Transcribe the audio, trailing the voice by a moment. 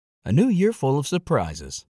A new year full of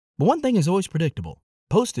surprises. But one thing is always predictable.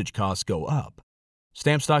 Postage costs go up.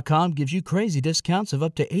 Stamps.com gives you crazy discounts of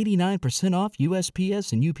up to 89% off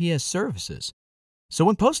USPS and UPS services. So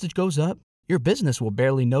when postage goes up, your business will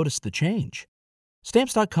barely notice the change.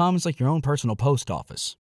 Stamps.com is like your own personal post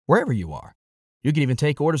office, wherever you are. You can even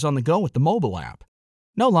take orders on the go with the mobile app.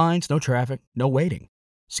 No lines, no traffic, no waiting.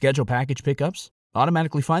 Schedule package pickups,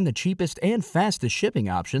 automatically find the cheapest and fastest shipping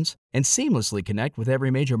options, and seamlessly connect with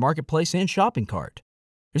every major marketplace and shopping cart.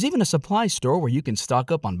 There's even a supply store where you can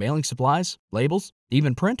stock up on mailing supplies, labels,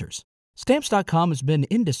 even printers. Stamps.com has been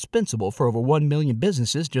indispensable for over 1 million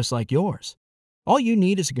businesses just like yours. All you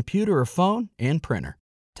need is a computer or phone and printer.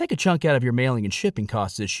 Take a chunk out of your mailing and shipping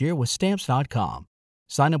costs this year with Stamps.com.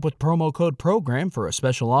 Sign up with promo code PROGRAM for a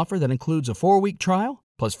special offer that includes a 4-week trial,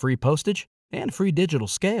 plus free postage and free digital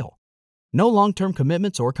scale. No long-term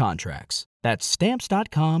commitments or contracts. That's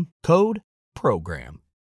Stamps.com, code PROGRAM.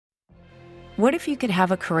 What if you could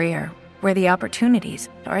have a career where the opportunities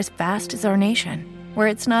are as vast as our nation, where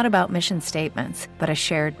it's not about mission statements, but a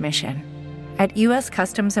shared mission? At U.S.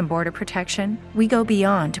 Customs and Border Protection, we go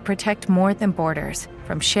beyond to protect more than borders.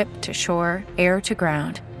 From ship to shore, air to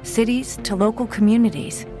ground, cities to local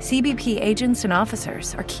communities, CBP agents and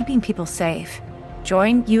officers are keeping people safe.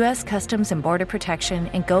 Join U.S. Customs and Border Protection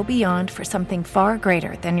and go beyond for something far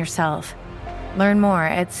greater than yourself. Learn more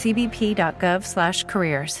at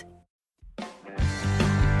cbp.gov/careers.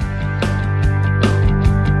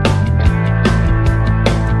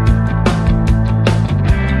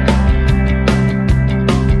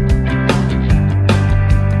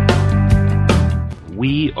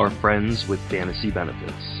 We are friends with Fantasy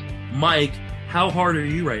Benefits. Mike, how hard are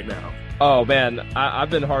you right now? Oh man, I've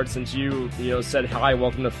been hard since you said hi,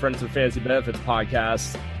 welcome to Friends with Fantasy Benefits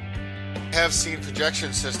podcast. I have seen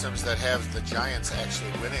projection systems that have the Giants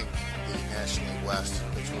actually winning the National League West,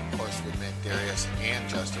 which of course would make Darius and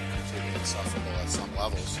Justin completely insufferable at some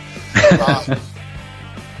levels.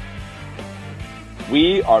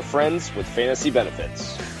 We are friends with Fantasy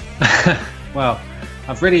Benefits. Well,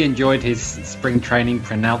 I've really enjoyed his spring training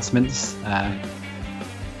pronouncements.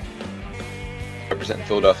 Represent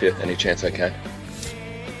Philadelphia any chance I can.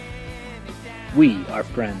 We are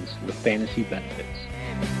friends with Fantasy Benefits.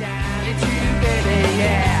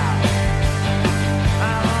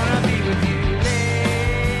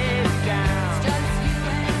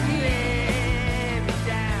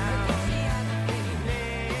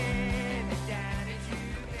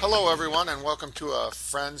 Hello, everyone, and welcome to a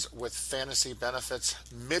Friends with Fantasy Benefits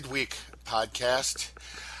midweek podcast.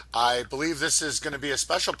 I believe this is going to be a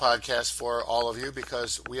special podcast for all of you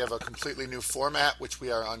because we have a completely new format which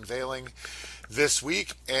we are unveiling this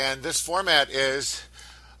week. And this format is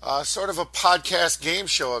sort of a podcast game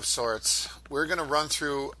show of sorts. We're going to run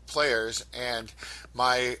through players, and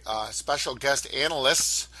my special guest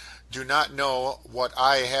analysts do not know what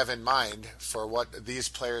I have in mind for what these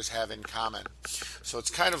players have in common. So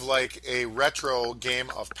it's kind of like a retro game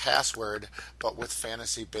of Password, but with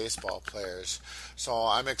fantasy baseball players. So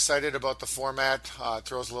I'm excited about the format. It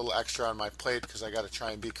throws a little extra on my plate because I got to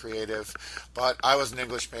try and be creative. But I was an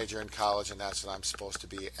English major in college, and that's what I'm supposed to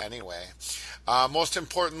be anyway. Most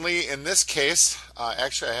importantly, in this case,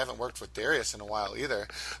 actually I haven't worked with Darius in a while either,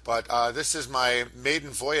 but this is my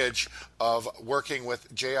maiden voyage of working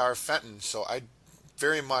with J.R. Fenton. So I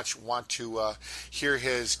very much want to hear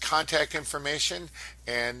his contact information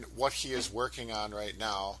and what he is working on right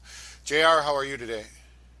now. JR, how are you today?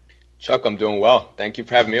 Chuck, I'm doing well. Thank you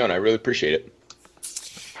for having me on. I really appreciate it.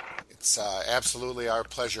 It's absolutely our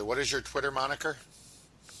pleasure. What is your Twitter moniker?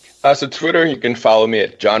 So Twitter, you can follow me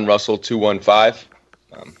at JohnRussell215.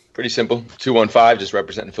 Pretty simple. 215, just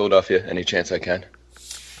representing Philadelphia any chance I can.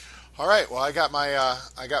 All right. Well, I got my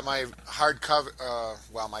hardcover,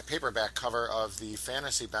 my paperback cover of the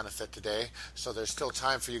Fantasy Benefit today. So there's still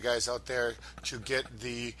time for you guys out there to get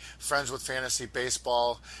the Friends with Fantasy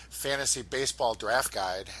Baseball Draft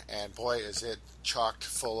Guide. And boy, is it chocked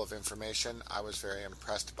full of information. I was very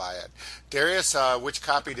impressed by it. Darius, which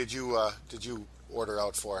copy did you order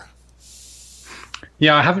out for?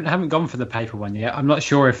 Yeah, I haven't gone for the paper one yet. I'm not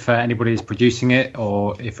sure if anybody is producing it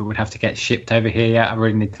or if it would have to get shipped over here yet. I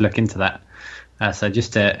really need to look into that. So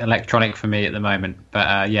just electronic for me at the moment. But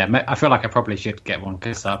I feel like I probably should get one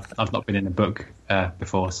because I've not been in a book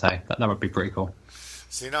before, so that would be pretty cool.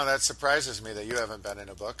 See, no, that surprises me that you haven't been in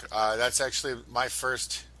a book. That's actually my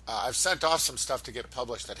first. I've sent off some stuff to get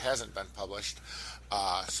published that hasn't been published.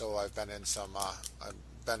 So I've been in some.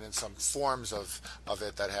 Been in some forms of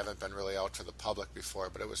it that haven't been really out to the public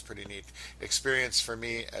before, but it was pretty neat experience for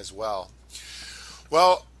me as well.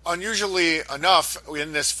 Well, Unusually enough,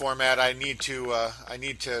 in this format, we need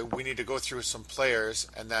to go through some players,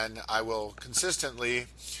 and then I will consistently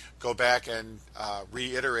go back and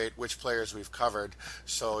reiterate which players we've covered,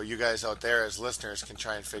 so you guys out there as listeners can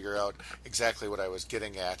try and figure out exactly what I was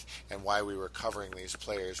getting at and why we were covering these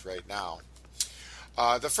players right now.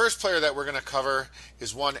 The first player that we're going to cover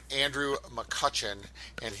is one Andrew McCutchen,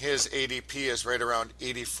 and his ADP is right around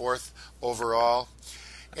 84th overall.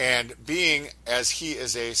 And being as he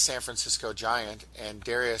is a San Francisco Giant, and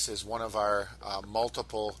Darius is one of our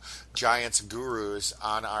multiple Giants gurus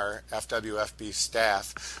on our FWFB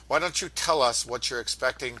staff, why don't you tell us what you're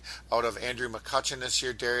expecting out of Andrew McCutchen this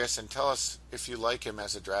year, Darius, and tell us if you like him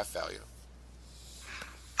as a draft value.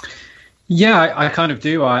 Yeah, I kind of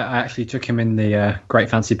do. I actually took him in the Great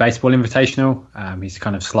Fantasy Baseball Invitational. He's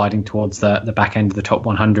kind of sliding towards the back end of the top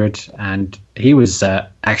 100, and he was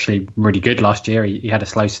actually really good last year. He had a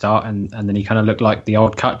slow start, and then he kind of looked like the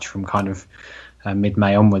old Kutch from kind of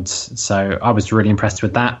mid-May onwards. So I was really impressed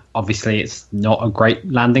with that. Obviously, it's not a great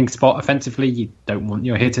landing spot offensively. You don't want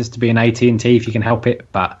your hitters to be an AT&T if you can help it,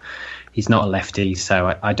 but he's not a lefty,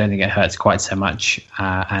 so I don't think it hurts quite so much.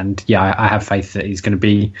 And yeah, I have faith that he's going to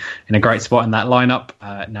be in a great spot in that lineup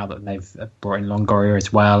now that they've brought in Longoria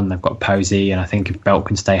as well, and they've got Posey. And I think if Belt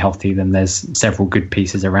can stay healthy, then there's several good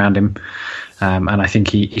pieces around him. And I think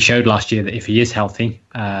he showed last year that if he is healthy,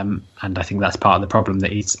 and I think that's part of the problem,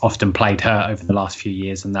 that he's often played hurt over the last few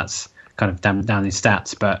years, and that's kind of dampened down his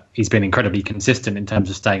stats. But he's been incredibly consistent in terms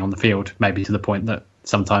of staying on the field, maybe to the point that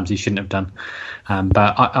sometimes he shouldn't have done.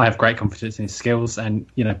 But I have great confidence in his skills, and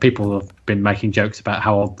people have been making jokes about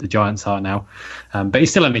how old the Giants are now, but he's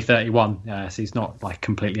still only 31, so he's not like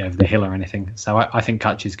completely over the hill or anything. So I think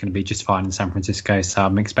Kutch is going to be just fine in San Francisco. So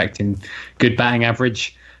I'm expecting good batting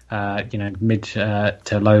average, mid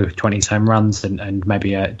to low 20s home runs, and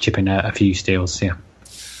maybe chipping a few steals. Yeah.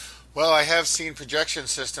 Well, I have seen projection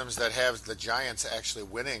systems that have the Giants actually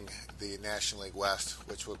winning the National League West,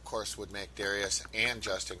 which of course would make Darius and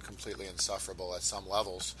Justin completely insufferable at some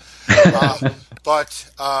levels. But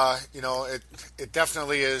it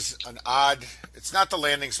definitely is an odd. It's not the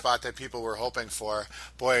landing spot that people were hoping for.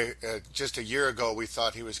 Boy, just a year ago we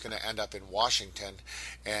thought he was going to end up in Washington,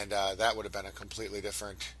 and that would have been a completely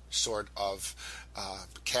different sort of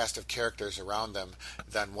cast of characters around them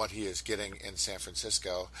than what he is getting in San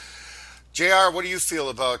Francisco. JR, what do you feel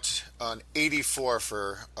about an 84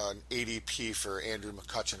 for an ADP for Andrew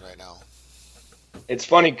McCutchen right now? It's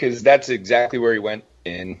funny because that's exactly where he went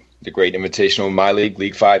in the Great Invitational in my league,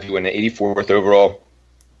 League 5. He went at 84th overall.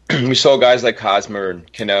 We saw guys like Hosmer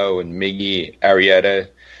and Cano and Miggy, Arrieta,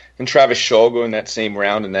 and Travis Shaw go in that same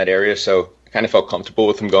round in that area, so I kind of felt comfortable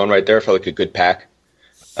with him going right there. I felt like a good pack.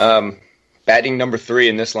 Batting number 3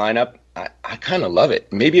 in this lineup, I kind of love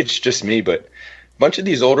it. Maybe it's just me, but a bunch of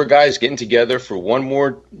these older guys getting together for one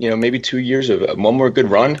more, maybe 2 years of one more good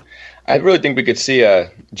run. I really think we could see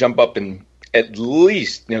a jump up in at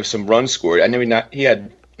least some runs scored. I know he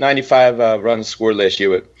had 95 runs scored last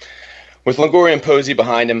year, but with Longoria and Posey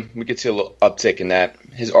behind him, we could see a little uptick in that.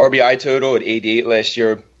 His RBI total at 88 last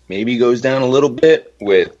year maybe goes down a little bit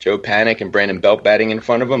with Joe Panik and Brandon Belt batting in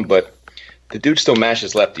front of him, but the dude still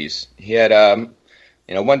mashes lefties. He had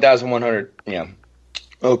 1,100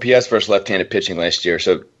 OPS versus left-handed pitching last year,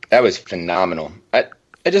 so that was phenomenal. I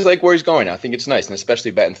just like where he's going. I think it's nice, and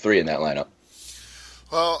especially batting 3 in that lineup.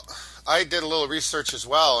 Well, I did a little research as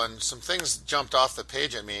well, and some things jumped off the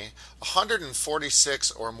page at me.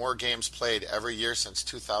 146 or more games played every year since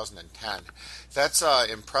 2010. That's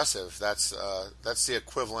impressive. That's the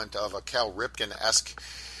equivalent of a Cal Ripken-esque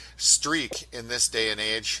streak in this day and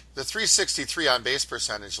age. The 363 on base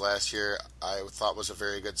percentage last year I thought was a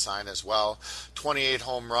very good sign as well. 28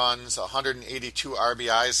 home runs, 182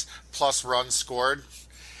 RBIs plus runs scored,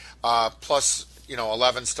 plus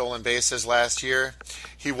 11 stolen bases last year.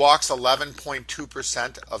 He walks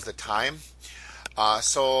 11.2% of the time.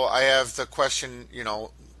 So I have the question,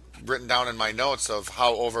 written down in my notes of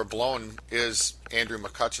how overblown is Andrew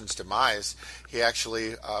McCutchen's demise. He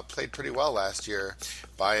actually played pretty well last year,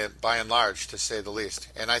 by and large, to say the least.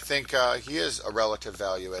 And I think he is a relative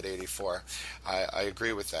value at 84. I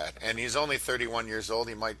agree with that. And he's only 31 years old.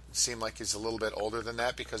 He might seem like he's a little bit older than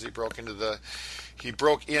that because he broke in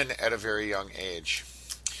at a very young age.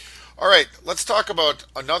 All right, let's talk about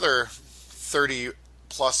another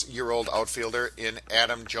 30-plus-year-old outfielder in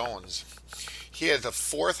Adam Jones. He had the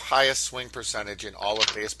 4th highest swing percentage in all of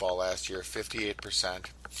baseball last year, 58%.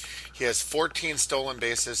 He has 14 stolen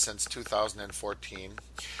bases since 2014.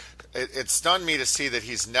 It stunned me to see that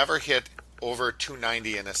he's never hit over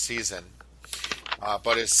 290 in a season.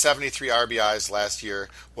 but his 73 RBIs last year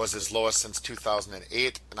was his lowest since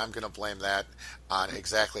 2008, and I'm going to blame that on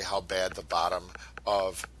exactly how bad the bottom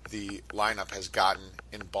of the lineup has gotten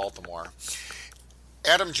in Baltimore.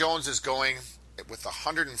 Adam Jones is going with the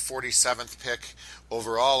 147th pick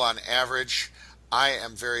overall on average. I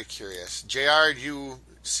am very curious. JR, do you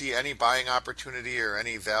see any buying opportunity or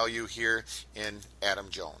any value here in Adam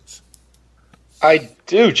Jones? I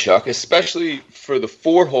do, Chuck, especially for the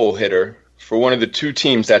 4-hole hitter for one of the two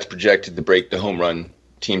teams that's projected to break the home run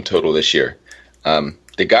team total this year.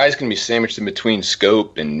 The guy's going to be sandwiched in between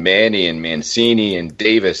Scope and Manny and Mancini and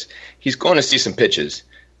Davis. He's going to see some pitches.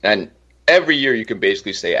 And every year you can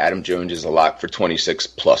basically say Adam Jones is a lock for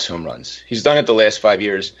 26-plus home runs. He's done it the last 5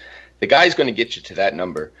 years. The guy's going to get you to that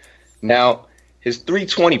number. Now, his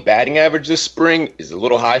 .320 batting average this spring is a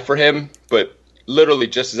little high for him, but literally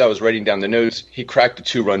just as I was writing down the notes, he cracked a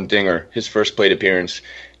 2-run dinger, his first plate appearance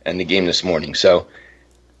in the game this morning. So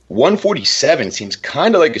 147 seems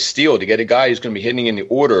kind of like a steal to get a guy who's going to be hitting in the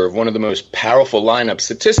order of one of the most powerful lineups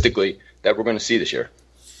statistically that we're going to see this year.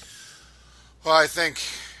 Well, I think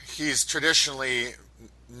he's traditionally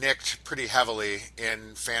nicked pretty heavily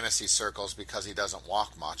in fantasy circles because he doesn't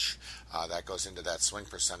walk much. That goes into that swing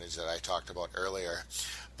percentage that I talked about earlier.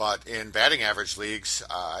 But in batting average leagues,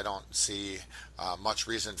 I don't see much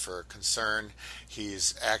reason for concern.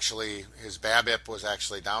 His BABIP was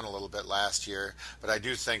actually down a little bit last year, but I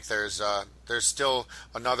do think there's still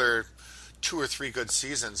another 2 or 3 good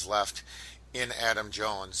seasons left in Adam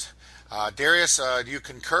Jones. Darius, do you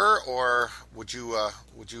concur, or would you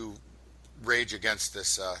rage against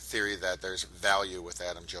this theory that there's value with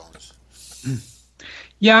Adam Jones?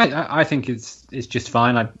 Yeah, I think it's just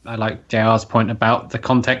fine. I like JR's point about the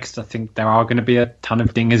context. I think there are going to be a ton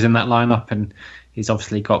of dingers in that lineup, and he's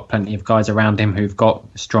obviously got plenty of guys around him who've got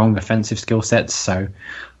strong offensive skill sets. So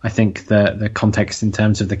I think the context in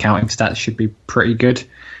terms of the counting stats should be pretty good.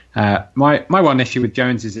 My one issue with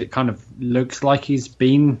Jones is it kind of looks like he's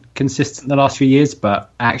been consistent the last few years,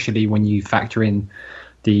 but actually when you factor in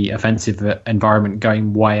the offensive environment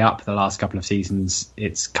going way up the last couple of seasons,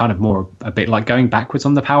 it's kind of more a bit like going backwards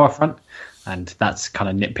on the power front. And that's kind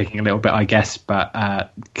of nitpicking a little bit, I guess, but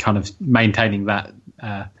kind of maintaining that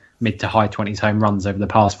mid to high 20s home runs over the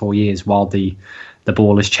past 4 years while the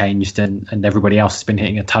ball has changed and everybody else has been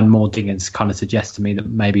hitting a ton more dingers kind of suggests to me that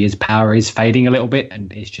maybe his power is fading a little bit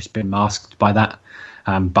and it's just been masked by that.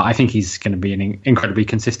 But I think he's going to be an incredibly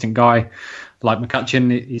consistent guy. Like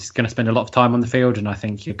McCutchen, he's going to spend a lot of time on the field, and I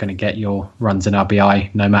think you're going to get your runs and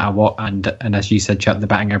RBI no matter what. And as you said, Chuck, the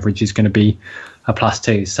batting average is going to be a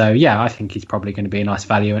 +2. So, yeah, I think he's probably going to be a nice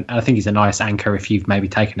value. And I think he's a nice anchor if you've maybe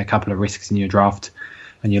taken a couple of risks in your draft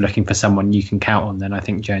and you're looking for someone you can count on, then I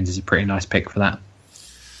think Jones is a pretty nice pick for that.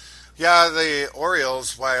 Yeah, the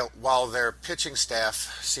Orioles, while their pitching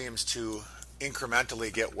staff seems to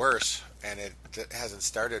incrementally get worse, and it hasn't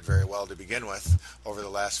started very well to begin with over the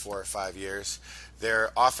last 4 or 5 years,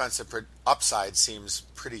 their offensive upside seems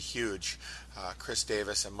pretty huge. Chris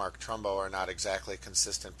Davis and Mark Trumbo are not exactly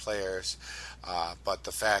consistent players, but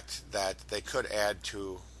the fact that they could add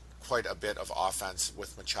to quite a bit of offense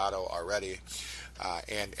with Machado already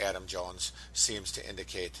and Adam Jones seems to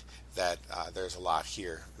indicate that there's a lot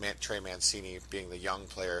here. Trey Mancini being the young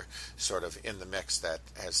player sort of in the mix that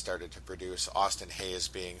has started to produce. Austin Hayes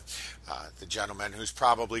being the gentleman who's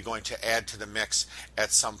probably going to add to the mix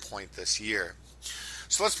at some point this year.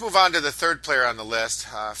 So let's move on to the third player on the list.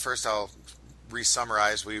 First, I'll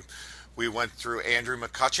re-summarize. We went through Andrew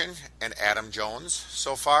McCutchen and Adam Jones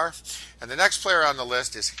so far. And the next player on the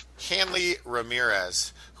list is Hanley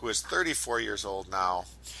Ramirez, who is 34 years old now.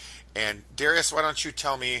 And Darius, why don't you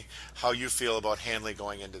tell me how you feel about Hanley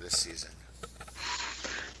going into this season?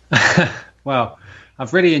 Well,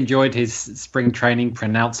 I've really enjoyed his spring training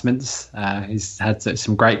pronouncements. He's had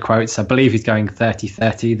some great quotes. I believe he's going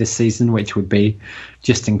 30-30 this season, which would be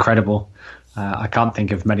just incredible. I can't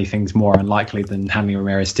think of many things more unlikely than Hanley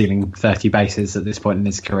Ramirez stealing 30 bases at this point in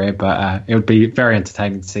his career, but it would be very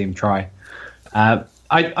entertaining to see him try.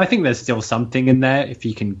 I think there's still something in there if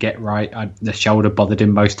you can get right. The shoulder bothered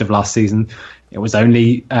him most of last season. It was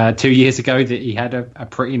only 2 years ago that he had a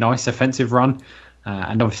pretty nice offensive run.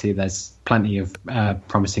 And obviously there's plenty of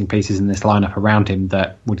promising pieces in this lineup around him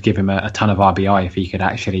that would give him a ton of RBI if he could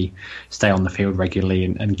actually stay on the field regularly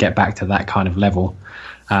and get back to that kind of level.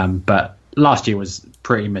 But last year was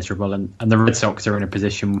pretty miserable, and the Red Sox are in a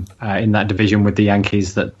position in that division with the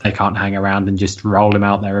Yankees that they can't hang around and just roll him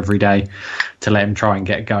out there every day to let him try and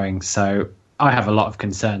get going. So I have a lot of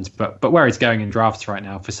concerns, but where he's going in drafts right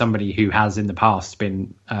now, for somebody who has in the past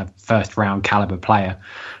been a first round caliber player,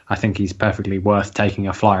 I think he's perfectly worth taking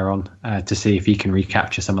a flyer on to see if he can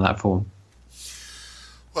recapture some of that form.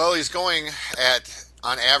 Well, he's going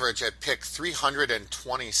on average at pick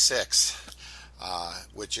 326,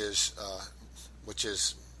 which is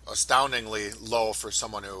astoundingly low for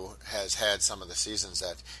someone who has had some of the seasons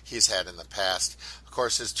that he's had in the past. Of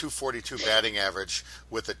course, his 242 batting average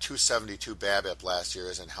with a 272 BABIP last year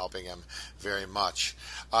isn't helping him very much.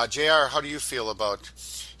 JR, how do you feel about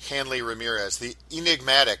Hanley Ramirez, the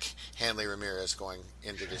enigmatic Hanley Ramirez going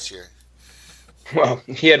into this year? Well,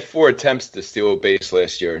 he had 4 attempts to steal a base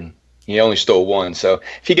last year, and he only stole 1. So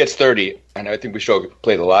if he gets 30, and I think we should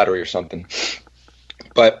play the lottery or something.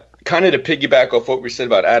 But kind of to piggyback off what we said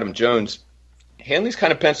about Adam Jones, Hanley's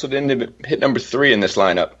kind of penciled in to hit number 3 in this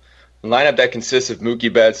lineup. A lineup that consists of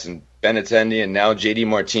Mookie Betts and Benintendi and now JD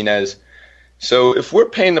Martinez. So if we're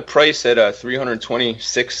paying the price at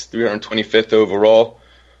 326th, 325th overall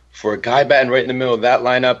for a guy batting right in the middle of that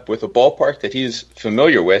lineup with a ballpark that he's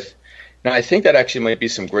familiar with, now I think that actually might be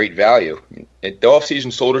some great value. The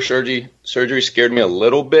offseason shoulder surgery scared me a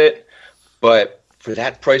little bit, but for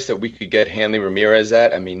that price that we could get Hanley Ramirez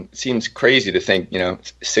at, I mean, it seems crazy to think,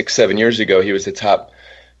 6-7 years ago he was the top,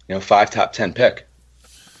 5 top 10 pick.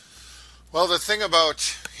 Well, the thing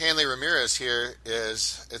about Hanley Ramirez here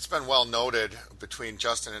is it's been well noted between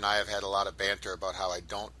Justin and I have had a lot of banter about how I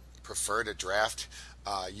don't prefer to draft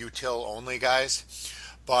util only guys,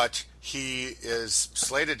 but he is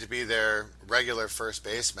slated to be their regular first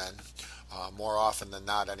baseman more often than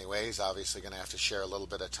not anyway. He's obviously going to have to share a little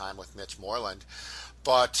bit of time with Mitch Moreland,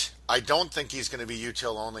 but I don't think he's going to be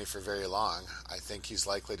util only for very long. I think he's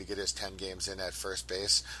likely to get his 10 games in at first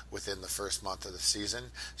base within the first month of the season,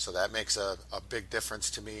 so that makes a big difference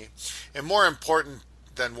to me. And more important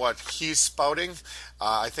than what he's spouting,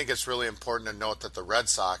 I think it's really important to note that the Red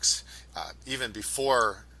Sox, even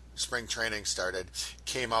before spring training started,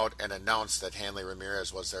 came out and announced that Hanley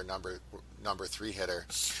Ramirez was their number 3 hitter.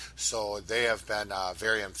 So they have been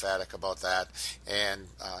very emphatic about that. And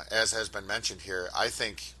as has been mentioned here, I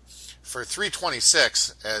think for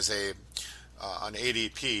 326 as an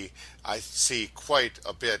ADP, I see quite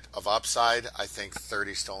a bit of upside. I think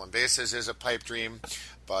 30 stolen bases is a pipe dream,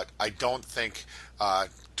 but I don't think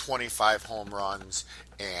 25 home runs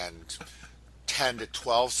and 10 to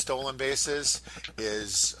 12 stolen bases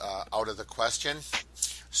is out of the question.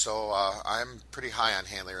 So I'm pretty high on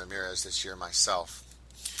Hanley Ramirez this year myself.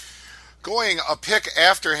 Going a pick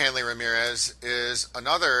after Hanley Ramirez is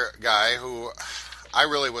another guy who I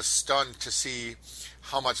really was stunned to see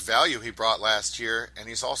how much value he brought last year, and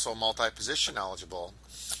he's also multi-position eligible.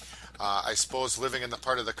 I suppose living in the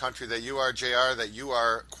part of the country that you are, JR, that you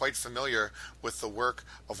are quite familiar with the work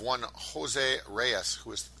of one Jose Reyes,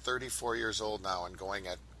 who is 34 years old now and going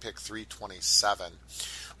at pick 327.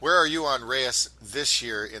 Where are you on Reyes this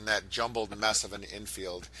year in that jumbled mess of an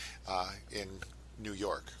infield in New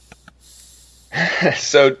York?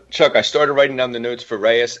 So, Chuck, I started writing down the notes for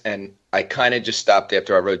Reyes, and I kind of just stopped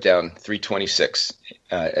after I wrote down 326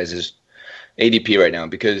 as his ADP right now,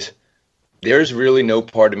 because there's really no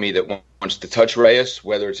part of me that wants to touch Reyes,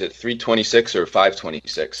 whether it's at 326 or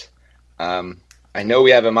 526. I know we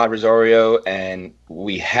have Ahmad Rosario and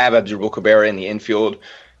we have Abdul Cabrera in the infield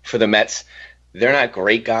for the Mets. They're not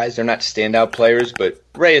great guys. They're not standout players, but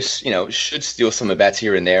Reyes, should steal some at-bats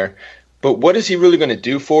here and there. But what is he really going to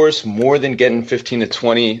do for us more than getting 15 to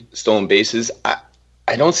 20 stolen bases?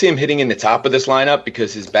 I don't see him hitting in the top of this lineup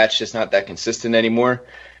because his bat's just not that consistent anymore.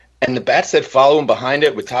 And the bats that follow him behind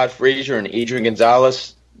it with Todd Frazier and Adrian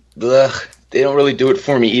Gonzalez, they don't really do it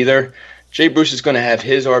for me either. Jay Bruce is going to have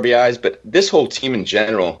his RBIs, but this whole team in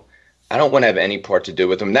general, I don't want to have any part to do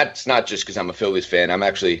with them. That's not just because I'm a Phillies fan. I'm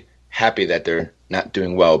actually happy that they're not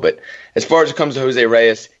doing well. But as far as it comes to Jose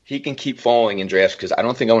Reyes, he can keep falling in drafts because I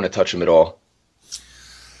don't think I want to touch him at all.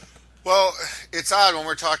 Well, it's odd when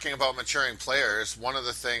we're talking about maturing players. One of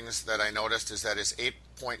the things that I noticed is that his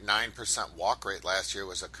 8.9% walk rate last year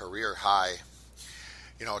was a career high.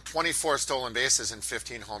 24 stolen bases and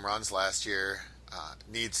 15 home runs last year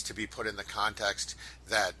needs to be put in the context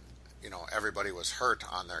that everybody was hurt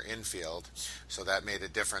on their infield, so that made a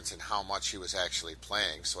difference in how much he was actually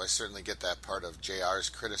playing. So I certainly get that part of JR's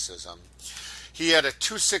criticism. He had a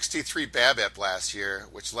 263 BABIP last year,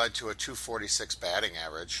 which led to a 246 batting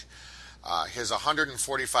average. His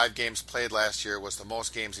 145 games played last year was the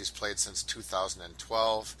most games he's played since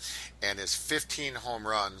 2012, and his 15 home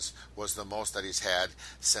runs was the most that he's had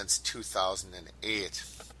since 2008.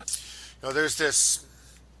 There's this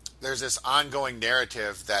there's this ongoing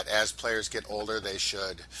narrative that as players get older, they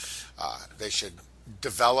should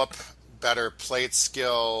develop better plate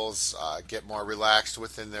skills, get more relaxed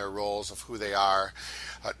within their roles of who they are.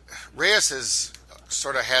 Reyes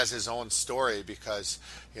sort of has his own story because,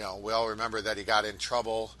 we all remember that he got in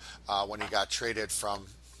trouble when he got traded from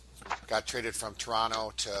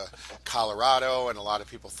Toronto to Colorado, and a lot of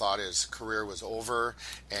people thought his career was over.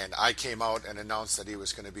 And I came out and announced that he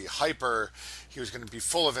was going to be he was going to be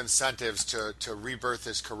full of incentives to rebirth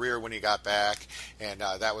his career when he got back. And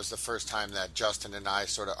that was the first time that Justin and I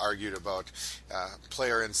sort of argued about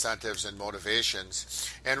player incentives and motivations.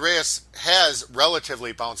 And Reyes has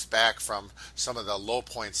relatively bounced back from some of the low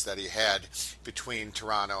points that he had between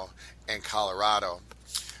Toronto and Colorado.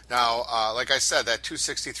 Now, like I said, that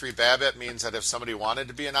 263 BABIP means that if somebody wanted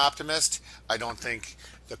to be an optimist, I don't think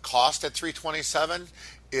the cost at 327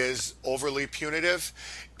 is overly punitive.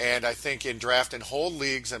 And I think in draft and hold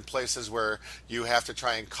leagues and places where you have to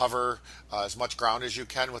try and cover as much ground as you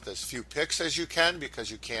can with as few picks as you can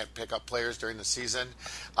because you can't pick up players during the season,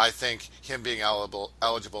 I think him being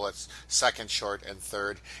eligible at second, short, and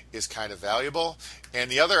third is kind of valuable.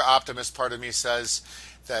 And the other optimist part of me says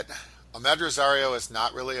that Amed Rosario is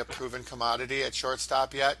not really a proven commodity at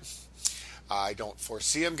shortstop yet. I don't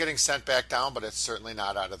foresee him getting sent back down, but it's certainly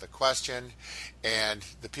not out of the question. And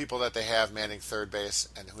the people that they have manning third base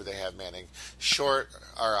and who they have manning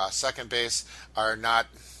second base are not.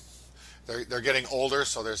 They're getting older,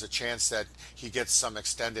 so there's a chance that he gets some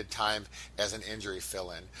extended time as an injury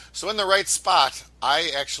fill-in. So in the right spot,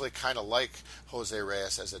 I actually kind of like Jose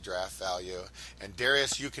Reyes as a draft value. And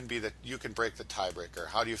Darius, you can break the tiebreaker.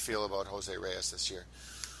 How do you feel about Jose Reyes this year?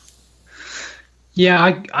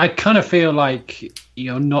 Yeah, I kind of feel like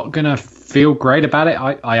you're not going to feel great about it.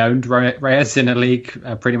 I owned Reyes in a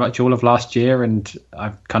league pretty much all of last year, and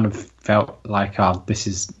I've kind of felt like, this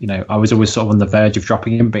is, I was always sort of on the verge of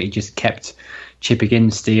dropping him, but he just kept chipping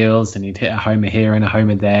in steals, and he'd hit a homer here and a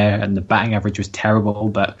homer there, and the batting average was terrible,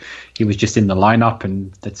 but he was just in the lineup,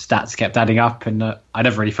 and the stats kept adding up, and I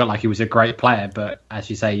never really felt like he was a great player. But as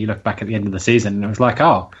you say, you look back at the end of the season, and it was like,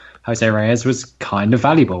 Jose Reyes was kind of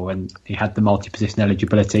valuable, and he had the multi-position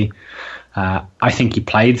eligibility. I think he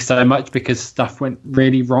played so much because stuff went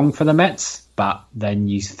really wrong for the Mets. But then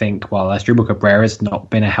you think, well, Asdrubal Cabrera's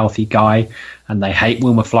not been a healthy guy, and they hate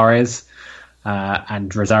Wilmer Flores.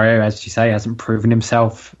 And Rosario, as you say, hasn't proven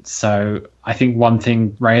himself. So I think one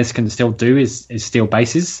thing Reyes can still do is steal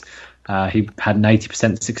bases. He had an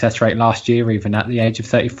 80% success rate last year, even at the age of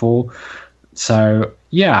 34. So,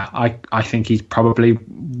 yeah, I think he's probably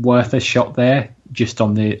worth a shot there, just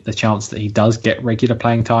on the chance that he does get regular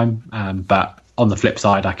playing time. But on the flip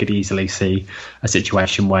side, I could easily see a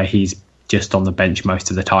situation where he's just on the bench most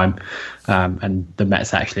of the time, and the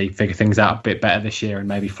Mets actually figure things out a bit better this year, and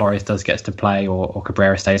maybe Flores gets to play, or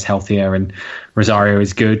Cabrera stays healthier, and Rosario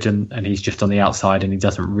is good, and he's just on the outside, and he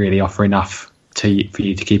doesn't really offer enough for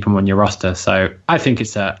you to keep him on your roster. So I think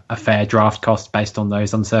it's a fair draft cost based on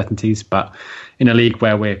those uncertainties. But in a league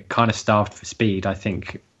where we're kind of starved for speed, I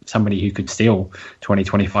think somebody who could steal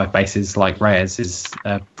 20-25 bases like Reyes is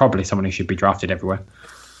probably someone who should be drafted everywhere.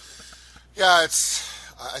 Yeah,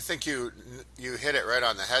 I think you hit it right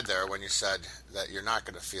on the head there when you said that you're not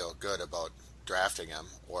going to feel good about drafting him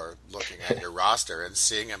or looking at your roster and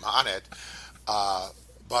seeing him on it.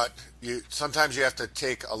 But sometimes you have to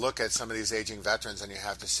take a look at some of these aging veterans, and you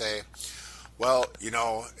have to say, well,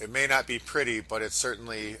 it may not be pretty, but it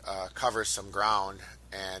certainly covers some ground.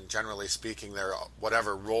 And generally speaking,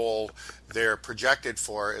 whatever role they're projected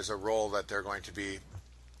for is a role that they're going to be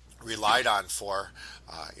relied on for.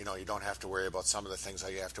 You don't have to worry about some of the things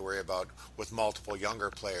that you have to worry about with multiple younger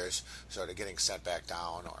players sort of getting sent back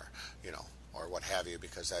down, or what have you,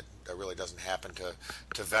 because that really doesn't happen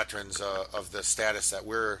to veterans of the status that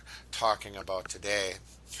we're talking about today.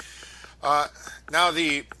 Now,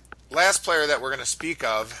 the last player that we're going to speak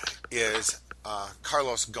of is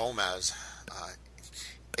Carlos Gomez,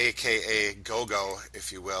 a.k.a. Gogo,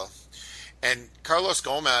 if you will. And Carlos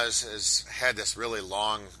Gomez has had this really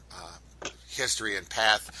long history and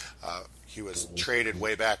path. He was traded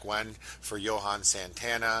way back when for Johan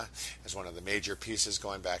Santana as one of the major pieces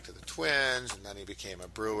going back to the Twins, and then he became a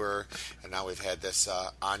Brewer, and now we've had this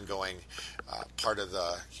ongoing part of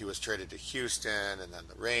he was traded to Houston and then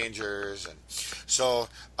the Rangers, and so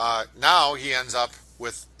now he ends up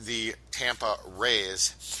with the Tampa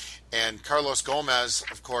Rays. And Carlos Gomez,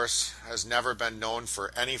 of course, has never been known for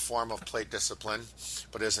any form of plate discipline,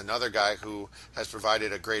 but is another guy who has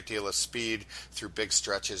provided a great deal of speed through big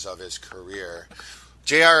stretches of his career.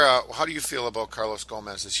 JR, how do you feel about Carlos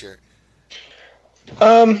Gomez this year?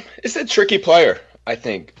 It's a tricky player. I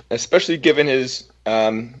think, especially given his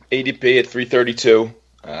ADP at 332.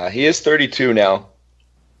 He is 32 now.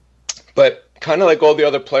 But kind of like all the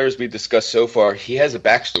other players we've discussed so far, he has a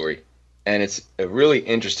backstory. And it's a really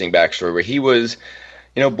interesting backstory where he was,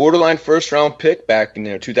 borderline first-round pick back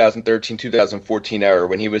in 2013, 2014 era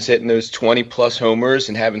when he was hitting those 20-plus homers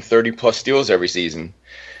and having 30-plus steals every season.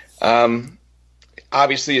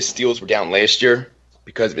 Obviously, his steals were down last year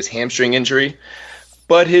because of his hamstring injury.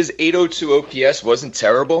 But his 802 OPS wasn't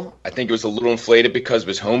terrible. I think it was a little inflated because of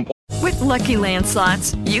his home. With Lucky Land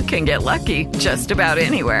Slots, you can get lucky just about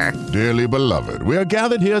anywhere. Dearly beloved, we are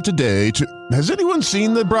gathered here today to... Has anyone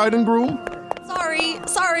seen the bride and groom?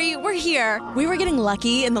 Sorry, we're here. We were getting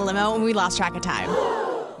lucky in the limo and we lost track of time.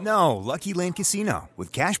 No, Lucky Land Casino,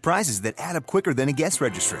 with cash prizes that add up quicker than a guest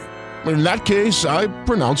registry. In that case, I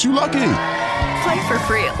pronounce you lucky. Play for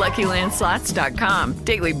free at LuckyLandSlots.com.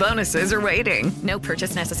 Daily bonuses are waiting. No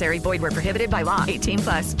purchase necessary. Void where prohibited by law.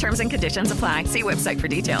 18+. Terms and conditions apply. See website for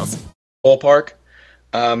details. Ballpark.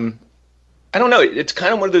 I don't know. It's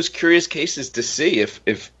kind of one of those curious cases to see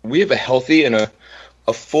if we have a healthy and a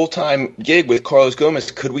full-time gig with Carlos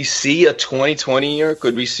Gomez. Could we see a 2020 year?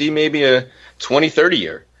 Could we see maybe a 2030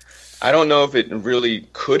 year? I don't know if it really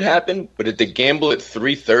could happen, but at the gamble at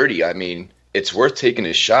 330, I mean, it's worth taking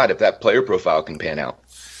a shot if that player profile can pan out.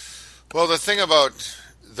 Well, the thing about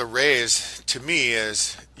the Rays, to me,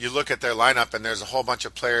 is you look at their lineup and there's a whole bunch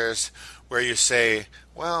of players where you say,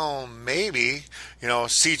 well, maybe,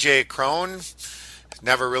 C.J. Cron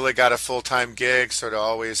never really got a full-time gig, sort of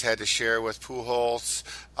always had to share with Pujols,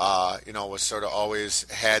 was sort of always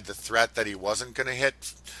had the threat that he wasn't going to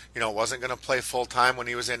hit, wasn't going to play full-time when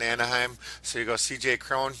he was in Anaheim. So you go C.J.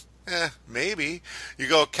 Cron, maybe. You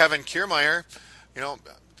go Kevin Kiermaier,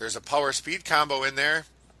 there's a power-speed combo in there.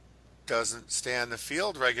 Doesn't stay on the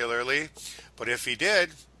field regularly, but if he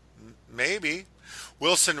did, maybe.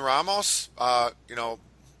 Wilson Ramos,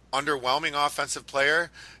 underwhelming offensive player.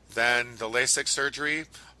 Then the LASIK surgery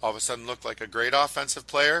all of a sudden looked like a great offensive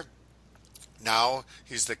player. Now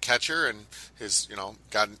he's the catcher and his,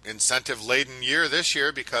 got an incentive-laden year this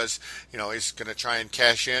year because, he's going to try and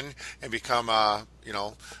cash in and become a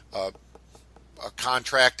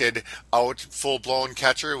contracted out full-blown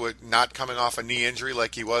catcher with not coming off a knee injury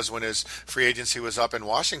like he was when his free agency was up in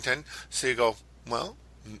Washington. So you go, well,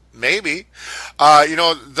 maybe.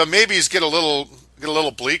 The maybes get a little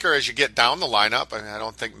bleaker as you get down the lineup. I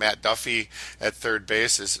don't think Matt Duffy at third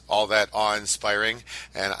base is all that awe-inspiring,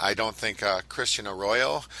 and I don't think Christian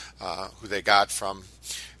Arroyo, who they got from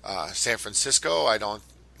San Francisco, I don't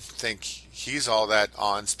think he's all that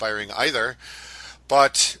awe-inspiring either.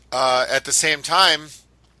 But at the same time,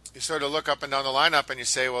 you sort of look up and down the lineup and you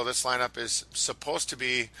say, well, this lineup is supposed to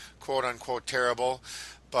be quote-unquote terrible,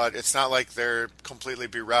 but it's not like they're completely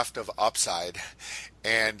bereft of upside.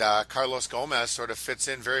 And Carlos Gomez sort of fits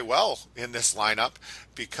in very well in this lineup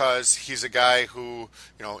because he's a guy who,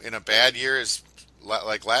 in a bad year is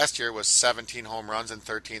like last year was 17 home runs and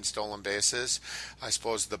 13 stolen bases. I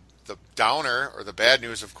suppose the downer, or the bad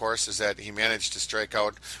news, of course, is that he managed to strike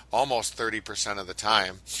out almost 30% of the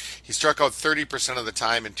time. He struck out 30% of the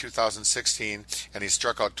time in 2016, and he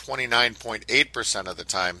struck out 29.8% of the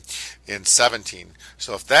time in 17.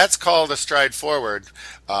 So if that's called a stride forward,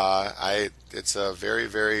 it's a very,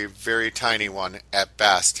 very, very tiny one at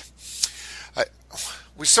best.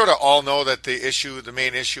 We sort of all know that the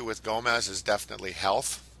main issue with Gomez is definitely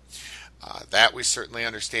health. That we certainly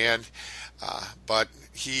understand. But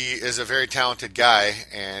he is a very talented guy,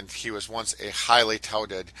 and he was once a highly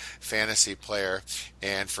touted fantasy player.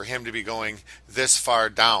 And for him to be going this far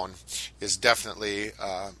down is definitely,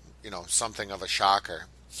 something of a shocker.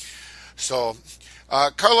 So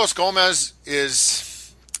Carlos Gomez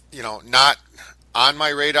is, not on my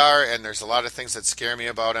radar, and there's a lot of things that scare me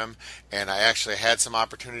about him. And I actually had some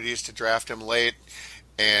opportunities to draft him late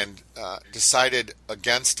and decided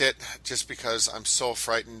against it just because I'm so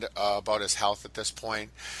frightened about his health at this point.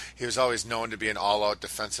 He was always known to be an all-out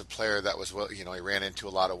defensive player that was, he ran into a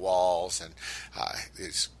lot of walls, and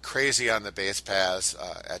he's crazy on the base paths,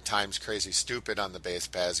 at times crazy stupid on the base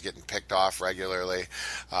paths, getting picked off regularly.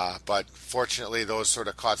 But fortunately, those sort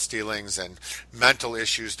of caught stealings and mental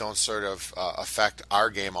issues don't sort of affect our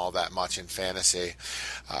game all that much in fantasy.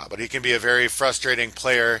 But he can be a very frustrating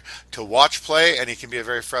player to watch play, and he can be a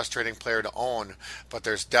very frustrating player to own, but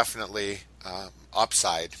there's definitely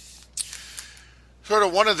upside. Sort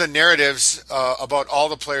of one of the narratives about all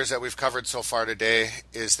the players that we've covered so far today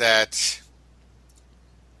is that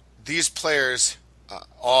these players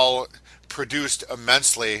all produced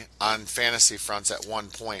immensely on fantasy fronts at one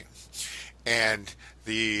point, and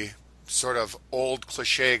the sort of old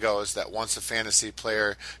cliche goes that once a fantasy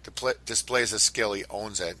player displays a skill, he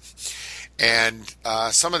owns it. And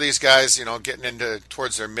some of these guys, getting into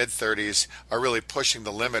towards their mid-30s are really pushing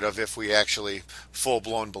the limit of if we actually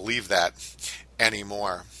full-blown believe that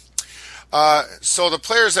anymore. So the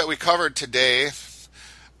players that we covered today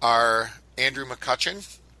are Andrew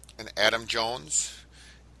McCutchen and Adam Jones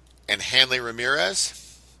and Hanley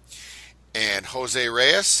Ramirez and Jose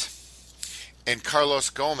Reyes and Carlos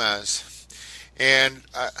Gomez. And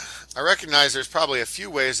I recognize there's probably a few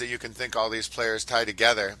ways that you can think all these players tie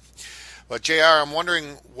together. But JR, I'm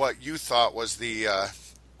wondering what you thought was the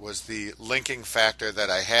linking factor that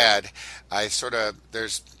I had.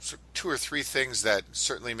 There's 2 or 3 things that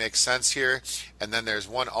certainly make sense here, and then there's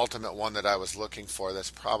one ultimate one that I was looking for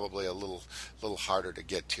that's probably a little harder to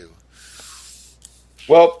get to.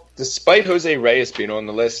 Well, despite Jose Reyes being on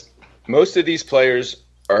the list, most of these players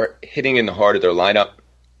are hitting in the heart of their lineup,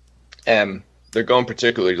 and they're going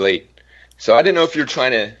particularly late. So I didn't know if you're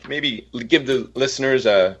trying to maybe give the listeners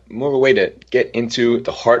more of a way to get into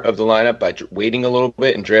the heart of the lineup by waiting a little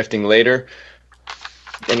bit and drafting later.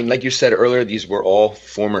 I mean, like you said earlier, these were all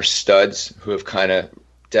former studs who have kind of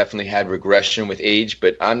definitely had regression with age,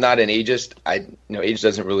 but I'm not an ageist. Age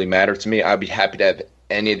doesn't really matter to me. I'd be happy to have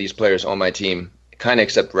any of these players on my team, kind of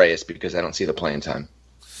except Reyes because I don't see the playing time.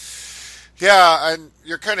 Yeah, and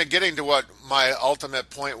you're kind of getting to what my ultimate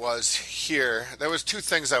point was here. There was 2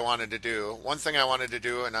 things I wanted to do. One thing I wanted to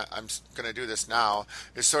do, and I'm going to do this now,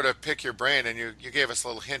 is sort of pick your brain, and you gave us a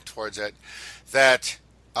little hint towards it, that,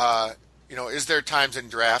 is there times in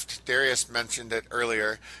draft, Darius mentioned it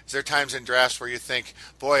earlier, is there times in drafts where you think,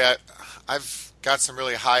 boy, I've got some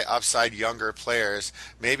really high upside younger players.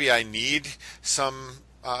 Maybe I need some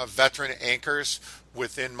veteran anchors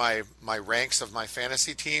within my ranks of my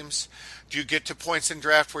fantasy teams. Do you get to points in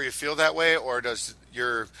draft where you feel that way, or does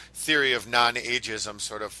your theory of non-ageism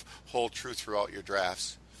sort of hold true throughout your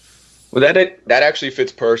drafts? Well, that actually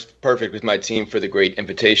fits perfect with my team for the Great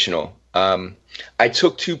Invitational. I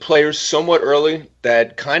took 2 players somewhat early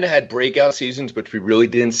that kind of had breakout seasons, but we really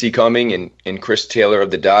didn't see coming, in Chris Taylor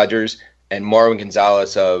of the Dodgers and Marwin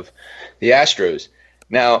Gonzalez of the Astros.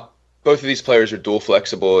 Now, both of these players are dual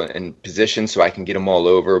flexible in position, so I can get them all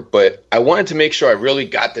over. But I wanted to make sure I really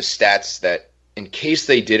got the stats that in case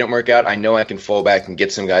they didn't work out, I know I can fall back and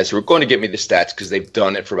get some guys who are going to get me the stats because they've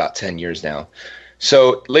done it for about 10 years now.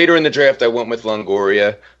 So later in the draft, I went with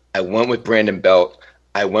Longoria. I went with Brandon Belt.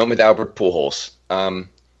 I went with Albert Pujols.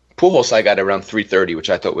 Pujols I got around 330, which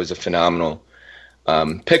I thought was a phenomenal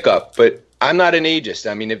pickup. But I'm not an ageist.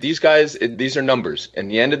 I mean, if these guys, these are numbers. At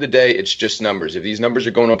the end of the day, it's just numbers. If these numbers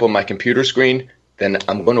are going up on my computer screen, then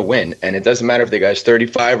I'm going to win. And it doesn't matter if the guy's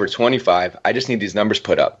 35 or 25. I just need these numbers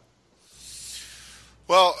put up.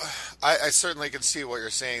 Well, I certainly can see what you're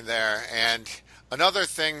saying there. And another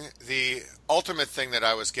thing, the ultimate thing that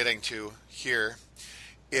I was getting to here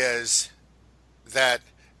is that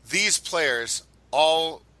these players,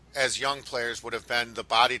 all as young players, would have been the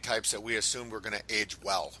body types that we assumed were going to age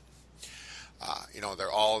well.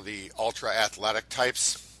 They're all the ultra-athletic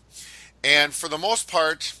types. And for the most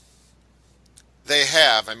part, they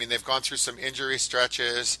have. I mean, they've gone through some injury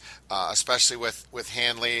stretches, especially with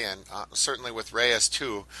Hanley and certainly with Reyes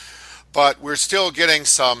too. But we're still getting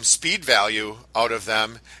some speed value out of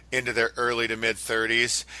them into their early to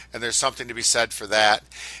mid-30s, and there's something to be said for that.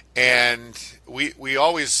 And we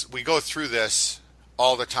go through this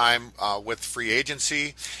all the time with free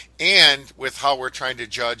agency and with how we're trying to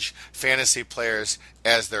judge fantasy players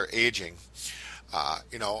as they're aging.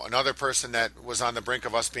 Another person that was on the brink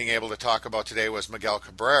of us being able to talk about today was Miguel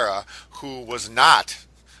Cabrera, who was not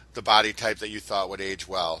the body type that you thought would age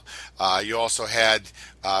well. You also had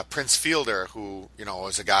Prince Fielder, who,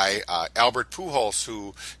 was a guy, Albert Pujols,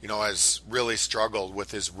 who, has really struggled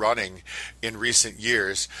with his running in recent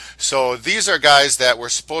years. So these are guys that were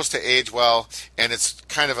supposed to age well, and it's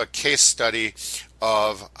kind of a case study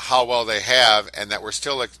of how well they have, and that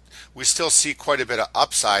we still see quite a bit of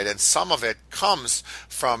upside, and some of it comes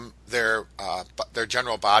from their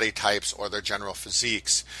general body types or their general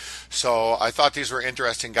physiques. So I thought these were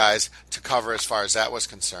interesting guys to cover as far as that was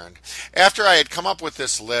concerned. After I had come up with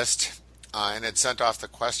this list and had sent off the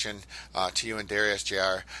question to you and Darius,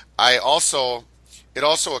 JR, it also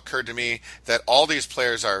occurred to me that all these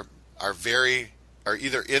players are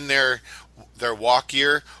either in their walk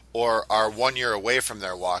year or are 1 year away from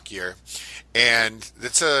their walk year. And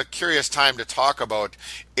it's a curious time to talk about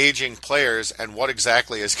aging players and what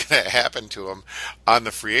exactly is going to happen to them on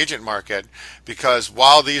the free agent market, because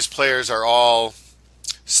while these players are all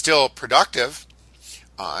still productive,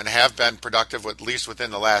 and have been productive at least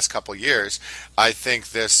within the last couple years, I think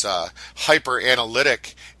this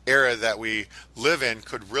hyper-analytic era that we live in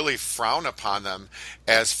could really frown upon them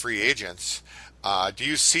as free agents. Do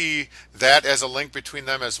you see that as a link between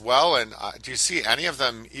them as well? And do you see any of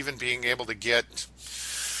them even being able to get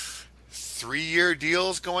 3-year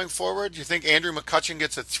deals going forward? Do you think Andrew McCutchen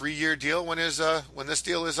gets a 3-year deal when this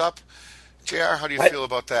deal is up? JR, how do you feel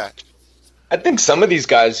about that? I think some of these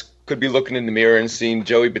guys could be looking in the mirror and seeing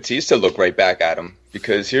Joey Batista look right back at him,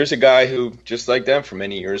 because here's a guy who, just like them for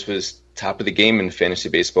many years, was top of the game in the fantasy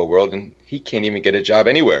baseball world, and he can't even get a job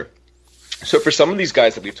anywhere. So for some of these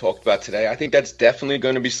guys that we've talked about today, I think that's definitely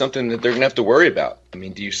going to be something that they're going to have to worry about. I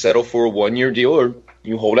mean, do you settle for a 1-year deal or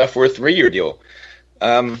you hold out for a 3-year deal?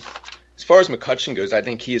 As far as McCutchen goes, I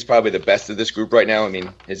think he is probably the best of this group right now. I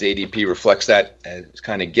mean, his ADP reflects that as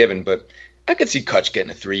kind of given, but I could see Kutch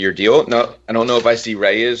getting a 3-year deal. No, I don't know if I see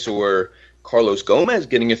Reyes or Carlos Gomez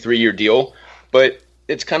getting a 3-year deal, but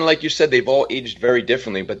it's kind of like you said, they've all aged very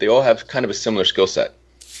differently, but they all have kind of a similar skill set.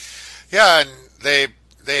 Yeah, and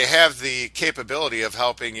they have the capability of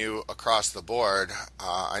helping you across the board.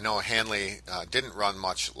 I know Hanley didn't run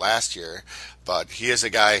much last year, but he is a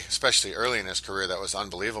guy, especially early in his career, that was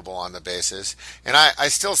unbelievable on the bases. And I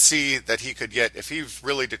still see that he could get, if he's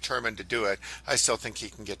really determined to do it, I still think he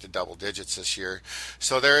can get to double digits this year.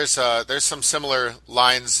 So there's some similar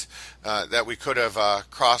lines that we could have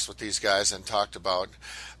crossed with these guys and talked about.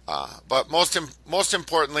 But most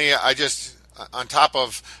importantly, on top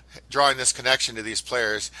of drawing this connection to these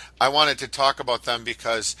players, I wanted to talk about them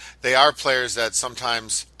because they are players that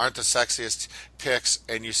sometimes aren't the sexiest picks,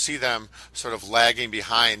 and you see them sort of lagging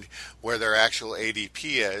behind where their actual ADP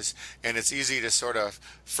is, and it's easy to sort of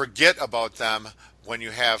forget about them when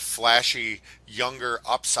you have flashy, younger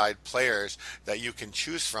upside players that you can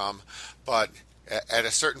choose from. But at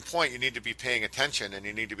a certain point, you need to be paying attention, and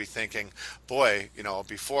you need to be thinking, boy,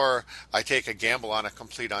 before I take a gamble on a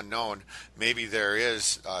complete unknown, maybe there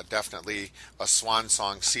is definitely a swan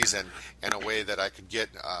song season in a way that I could get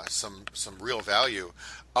some real value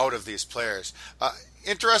out of these players.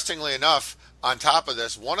 Interestingly enough, on top of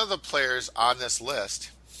this, one of the players on this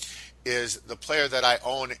list is the player that I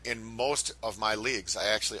own in most of my leagues. I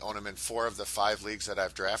actually own him in 4 of the 5 leagues that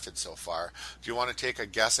I've drafted so far. Do you want to take a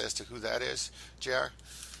guess as to who that is, JR?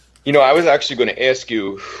 I was actually going to ask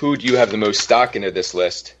you, who do you have the most stock into this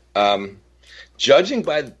list? Judging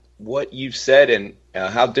by what you've said and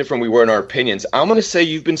how different we were in our opinions, I'm going to say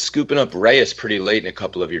you've been scooping up Reyes pretty late in a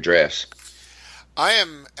couple of your drafts. I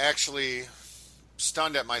am actually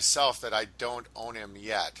stunned at myself that I don't own him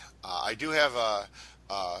yet. I do have a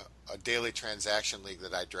daily transaction league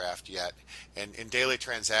that I draft yet, and in daily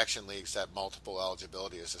transaction leagues that multiple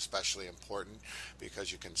eligibility is especially important because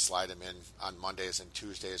you can slide them in on Mondays and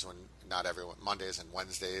Tuesdays when not everyone, Mondays and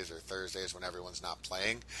Wednesdays or Thursdays when everyone's not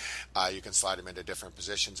playing. You can slide them into different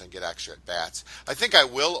positions and get extra at bats. I think I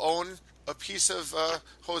will own a piece of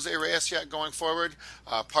Jose Reyes yet going forward,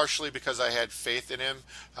 partially because I had faith in him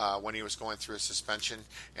when he was going through his suspension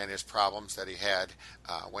and his problems that he had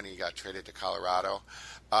when he got traded to Colorado.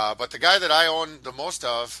 But the guy that I own the most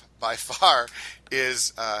of by far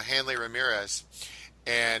is Hanley Ramirez.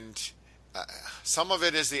 And some of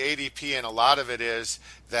it is the ADP, and a lot of it is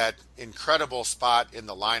that incredible spot in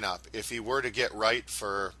the lineup. If he were to get right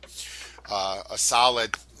for a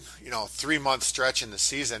solid 3-month stretch in the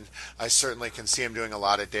season, I certainly can see him doing a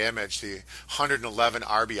lot of damage. The 111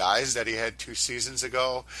 RBIs that he had 2 seasons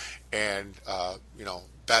ago, and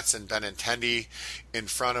Betts and Benintendi in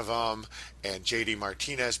front of him, and JD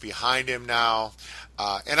Martinez behind him now.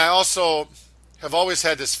 And I also have always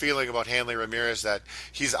had this feeling about Hanley Ramirez that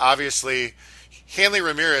Hanley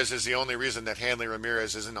Ramirez is the only reason that Hanley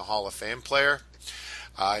Ramirez isn't a Hall of Fame player.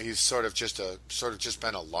 He's sort of just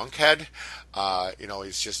been a lunkhead.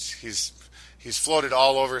 He's floated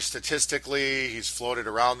all over statistically. He's floated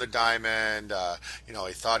around the diamond.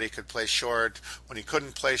 He thought he could play short when he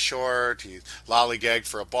couldn't play short. He lollygagged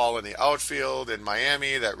for a ball in the outfield in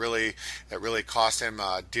Miami that really cost him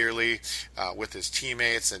dearly with his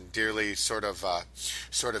teammates, and dearly sort of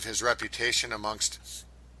his reputation amongst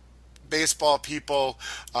baseball people.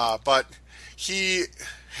 But he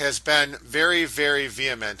has been very, very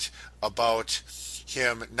vehement about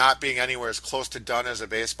him not being anywhere as close to done as a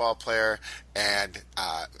baseball player, and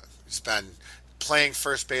he's been playing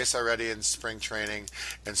first base already in spring training.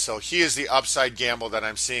 And so he is the upside gamble that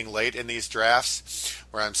I'm seeing late in these drafts,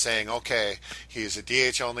 where I'm saying, okay, he's a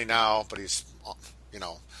DH only now, but he's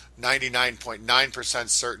 99.9%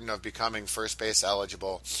 certain of becoming first base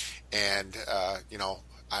eligible. And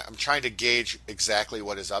I'm trying to gauge exactly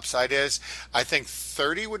what his upside is. I think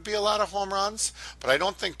 30 would be a lot of home runs, but I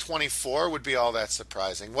don't think 24 would be all that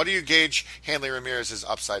surprising. What do you gauge Hanley Ramirez's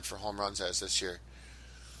upside for home runs as this year?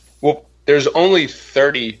 Well, there's only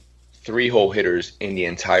 30 three-hole hitters in the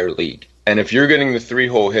entire league. And if you're getting the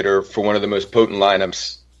three-hole hitter for one of the most potent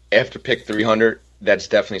lineups after pick 300, that's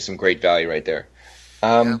definitely some great value right there.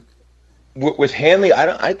 With Hanley,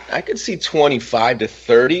 I could see 25 to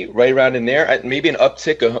 30 right around in there. Maybe an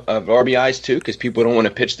uptick of RBIs too, because people don't want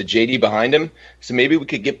to pitch the JD behind him. So maybe we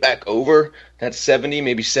could get back over that 70,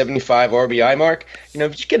 maybe 75 RBI mark. You know,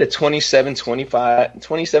 if you get a 27,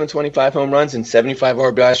 25 home runs and 75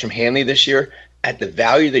 RBIs from Hanley this year, at the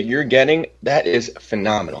value that you're getting, that is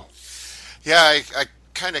phenomenal. Yeah, I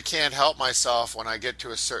kind of can't help myself when I get to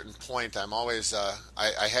a certain point. I'm always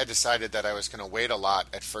I had decided that I was going to wait a lot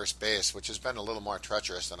at first base, which has been a little more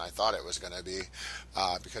treacherous than I thought it was going to be,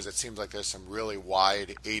 because it seems like there's some really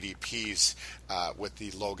wide ADPs with the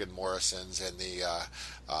Logan Morrisons and the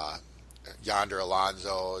Yonder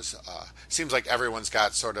Alonsos. Seems like everyone's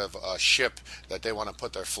got sort of a ship that they want to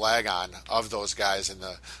put their flag on of those guys in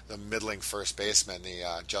the middling first baseman,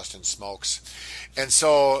 the Justin Smokes. And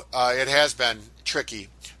so it has been tricky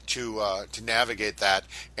to navigate that.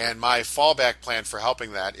 And my fallback plan for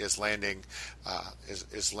helping that is landing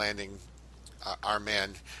our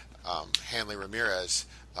man Hanley Ramirez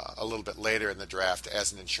a little bit later in the draft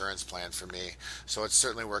as an insurance plan for me. So it's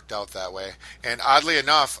certainly worked out that way. And oddly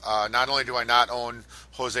enough, not only do I not own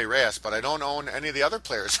Jose Reyes, but I don't own any of the other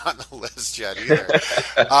players on the list yet either.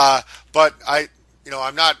 But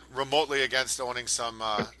I'm not remotely against owning some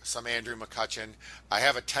Andrew McCutchen. I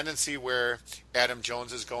have a tendency where Adam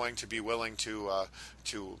Jones is going to be willing to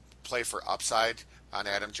play for upside on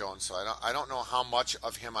Adam Jones, so I don't know how much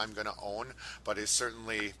of him I'm going to own, but it's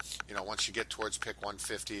certainly, once you get towards pick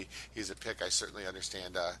 150, he's a pick I certainly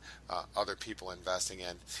understand other people investing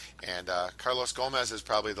in. And Carlos Gomez is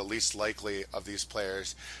probably the least likely of these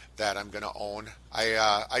players that I'm going to own.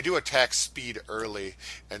 I do attack speed early,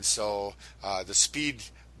 and so the speed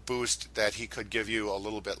boost that he could give you a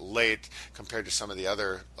little bit late compared to some of the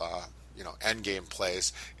other end game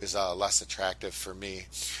plays is less attractive for me.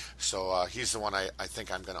 So he's the one I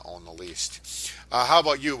think I'm going to own the least. How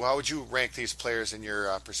about you? How would you rank these players in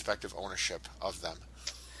your perspective ownership of them?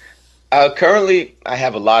 Currently, I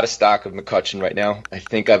have a lot of stock of McCutchen right now. I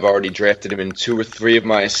think I've already drafted him in 2 or 3 of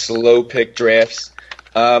my slow pick drafts.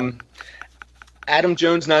 Adam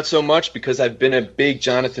Jones, not so much, because I've been a big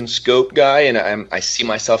Jonathan Scope guy, and I see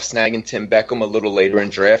myself snagging Tim Beckham a little later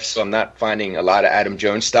in drafts, so I'm not finding a lot of Adam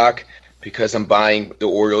Jones stock because I'm buying the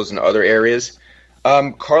Orioles in other areas.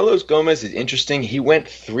 Carlos Gomez is interesting. He went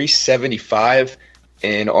 375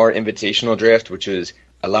 in our invitational draft, which is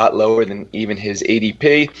a lot lower than even his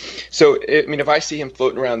ADP. So, if I see him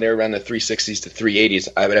floating around there around the 360s to 380s,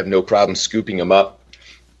 I would have no problem scooping him up.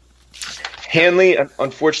 Hanley,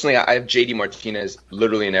 unfortunately, I have JD Martinez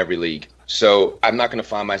literally in every league. So I'm not going to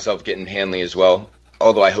find myself getting Hanley as well,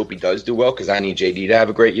 although I hope he does do well because I need JD to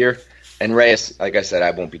have a great year. And Reyes, like I said,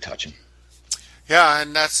 I won't be touching. Yeah,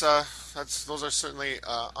 and those are certainly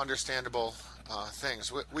understandable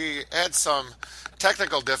things. We had some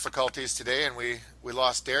technical difficulties today, and we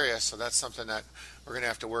lost Darius, so that's something that we're going to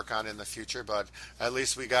have to work on in the future. But at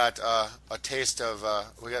least we got a taste of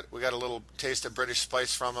we got a little taste of British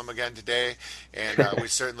spice from him again today, and we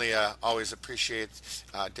certainly always appreciate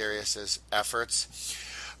Darius's efforts.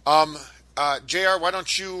 JR, why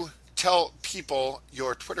don't you tell people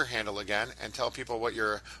your Twitter handle again and tell people what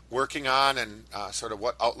you're working on and sort of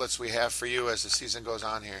what outlets we have for you as the season goes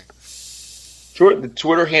on here. Sure. The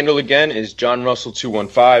Twitter handle again is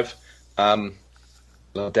JohnRussell215.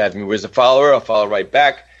 Love to have me as a follower. I'll follow right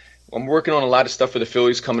back. I'm working on a lot of stuff for the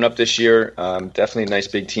Phillies coming up this year. Definitely a nice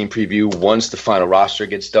big team preview once the final roster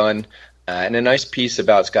gets done. And a nice piece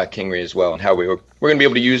about Scott Kingery as well and how we're going to be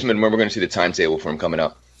able to use him and when we're going to see the timetable for him coming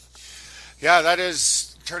up. Yeah, that is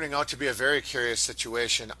turning out to be a very curious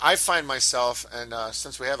situation. I find myself, and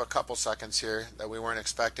since we have a couple seconds here that we weren't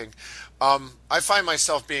expecting, I find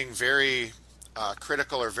myself being very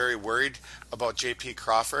critical or very worried about J.P.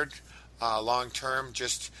 Crawford long term,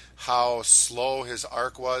 just how slow his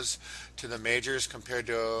arc was to the majors compared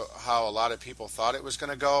to how a lot of people thought it was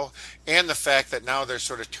going to go, and the fact that now they're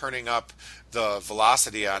sort of turning up the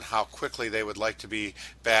velocity on how quickly they would like to be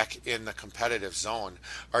back in the competitive zone.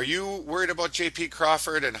 Are you worried about J.P.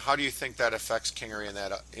 Crawford, and how do you think that affects Kingery in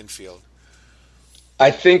that infield?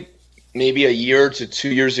 I think maybe a year to 2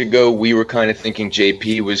 years ago, we were kind of thinking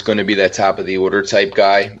JP was going to be that top of the order type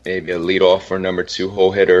guy, maybe a leadoff or number 2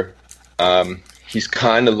 hole hitter. He's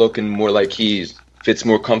kind of looking more like he fits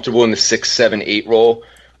more comfortable in the 6, 7, 8 role,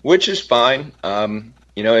 which is fine.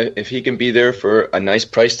 If he can be there for a nice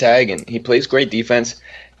price tag and he plays great defense,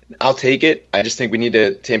 I'll take it. I just think we need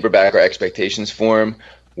to temper back our expectations for him.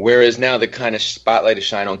 Whereas now the kind of spotlight is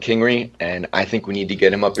shine on Kingery, and I think we need to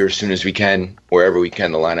get him up here as soon as we can, wherever we can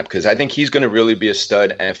in the lineup, because I think he's going to really be a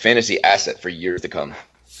stud and a fantasy asset for years to come.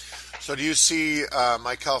 So do you see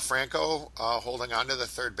Maikel Franco holding on to the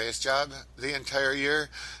third base job the entire year?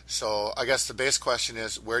 So I guess the base question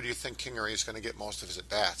is, where do you think Kingery is going to get most of his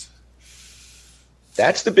at-bats?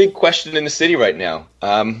 That's the big question in the city right now.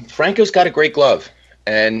 Franco's got a great glove,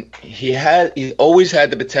 and he always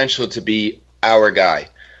had the potential to be our guy.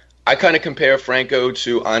 I kind of compare Franco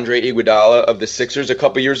to Andre Iguodala of the Sixers a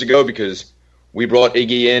couple years ago, because we brought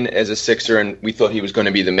Iggy in as a Sixer and we thought he was going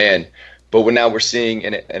to be the man. But now we're seeing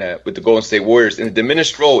with the Golden State Warriors, in a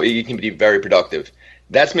diminished role, Iggy can be very productive.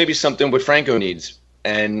 That's maybe something what Franco needs.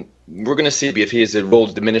 And we're going to see if his role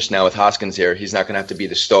is diminished now with Hoskins here. He's not going to have to be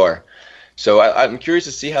the star. So I'm curious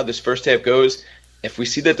to see how this first half goes. If we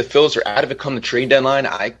see that the Phils are out of it come the trade deadline,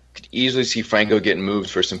 I could easily see Franco getting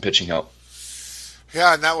moved for some pitching help.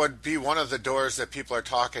 Yeah, and that would be one of the doors that people are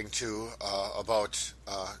talking to about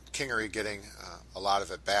Kingery getting a lot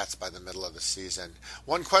of at-bats by the middle of the season.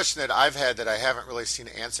 One question that I've had that I haven't really seen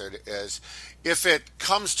answered is, if it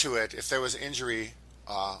comes to it, if there was injury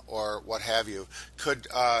or what have you, could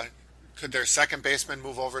their second baseman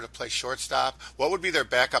move over to play shortstop? What would be their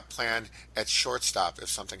backup plan at shortstop if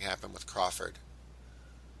something happened with Crawford?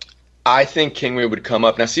 I think Kingery would come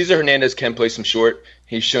up. Now, Cesar Hernandez can play some short.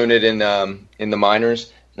 He's shown it in the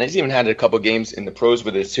minors. And he's even had a couple games in the pros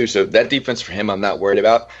with it too. So that defense for him, I'm not worried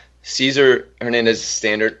about. Cesar Hernandez is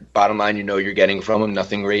standard. Bottom line, you're getting from him.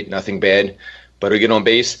 Nothing great, nothing bad. But he'll get on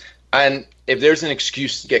base. And if there's an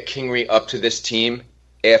excuse to get Kingery up to this team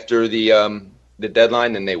after the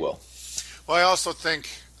deadline, then they will. Well, I also think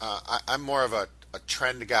I'm more of a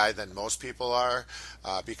trend guy than most people are,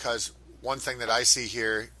 because one thing that I see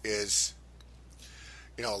here is,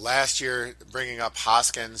 last year bringing up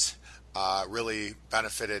Hoskins really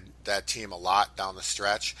benefited that team a lot down the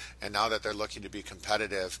stretch, and now that they're looking to be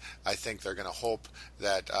competitive, I think they're going to hope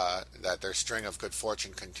that their string of good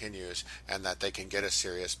fortune continues and that they can get a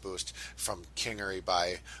serious boost from Kingery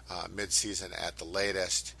by midseason at the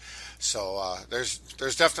latest. So there's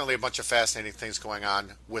definitely a bunch of fascinating things going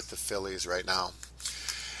on with the Phillies right now.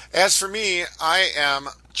 As for me, I am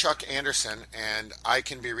Chuck Anderson, and I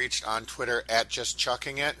can be reached on Twitter at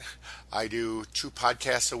JustChuckingIt. I do 2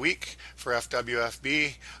 podcasts a week for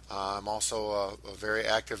FWFB. I'm also a very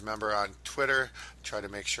active member on Twitter. Try to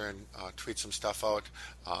make sure and tweet some stuff out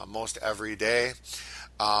most every day.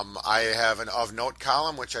 I have an Of Note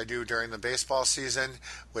column, which I do during the baseball season,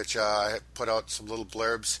 which I put out some little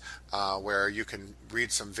blurbs where you can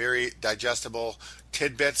read some very digestible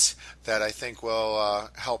tidbits that I think will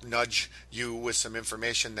help nudge you with some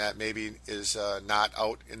information that maybe is not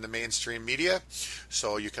out in the mainstream media.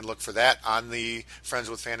 So you can look for that on the Friends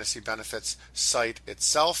with Fantasy Benefits site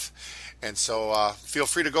itself. And so feel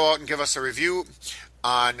free to go out and give us a review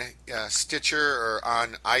on Stitcher or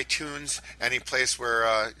on iTunes, any place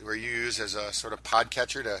where you use as a sort of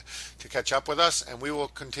podcatcher to catch up with us, and we will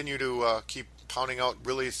continue to keep pounding out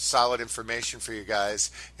really solid information for you guys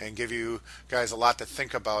and give you guys a lot to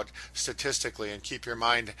think about statistically, and keep your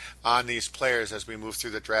mind on these players as we move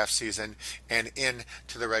through the draft season and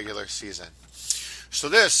into the regular season. So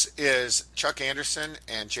this is Chuck Anderson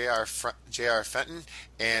and J.R. Fenton,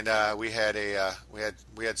 and we had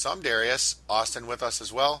some Darius Austin with us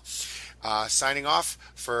as well, signing off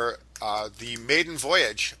for the maiden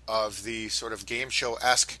voyage of the sort of game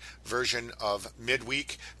show-esque version of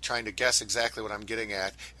midweek, trying to guess exactly what I'm getting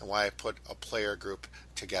at and why I put a player group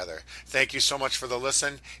together. Thank you so much for the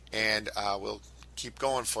listen, and we'll keep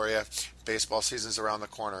going for you. Baseball season's around the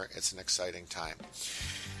corner. It's an exciting time.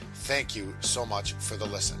 Thank you so much for the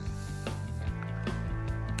listen.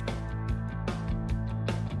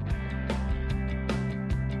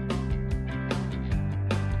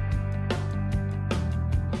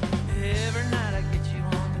 Every night I get you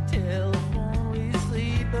on the telephone. We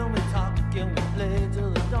sleep and we talk and we play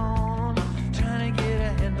till the dawn, trying to get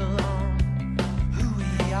a handle on who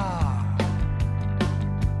we are.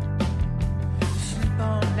 Sleep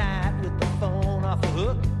all night with the phone off the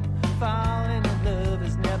hook. Falling in love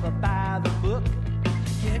is never by the book.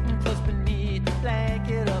 Getting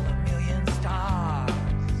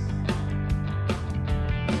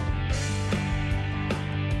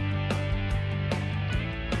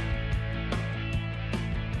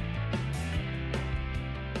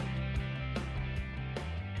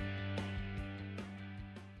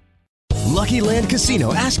Lucky Land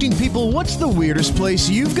Casino, asking people, what's the weirdest place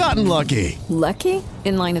you've gotten lucky? Lucky?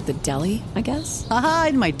 In line at the deli, I guess? Aha,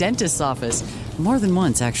 in my dentist's office. More than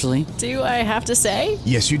once, actually. Do I have to say?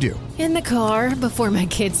 Yes, you do. In the car before my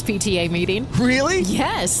kids' PTA meeting. Really?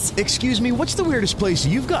 Yes. Excuse me, what's the weirdest place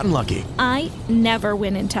you've gotten lucky? I never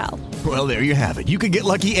win and tell. Well, there you have it. You can get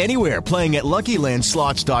lucky anywhere, playing at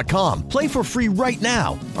LuckyLandSlots.com. Play for free right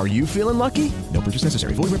now. Are you feeling lucky? No purchase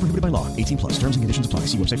necessary. Void where prohibited by law. 18+. Terms and conditions apply.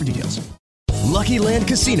 See website for details. Lucky Land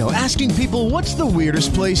Casino, asking people, what's the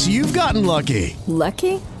weirdest place you've gotten lucky?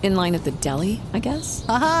 Lucky? In line at the deli, I guess?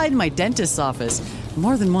 Aha, in my dentist's office.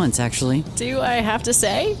 More than once, actually. Do I have to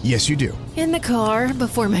say? Yes, you do. In the car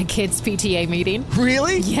before my kids' PTA meeting.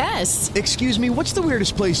 Really? Yes. Excuse me, what's the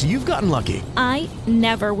weirdest place you've gotten lucky? I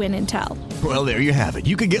never win and tell. Well, there you have it.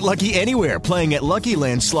 You can get lucky anywhere, playing at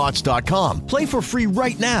LuckyLandSlots.com. Play for free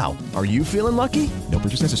right now. Are you feeling lucky? No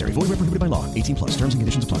purchase necessary. Void where prohibited by law. 18+. Terms and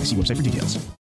conditions apply. See website for details.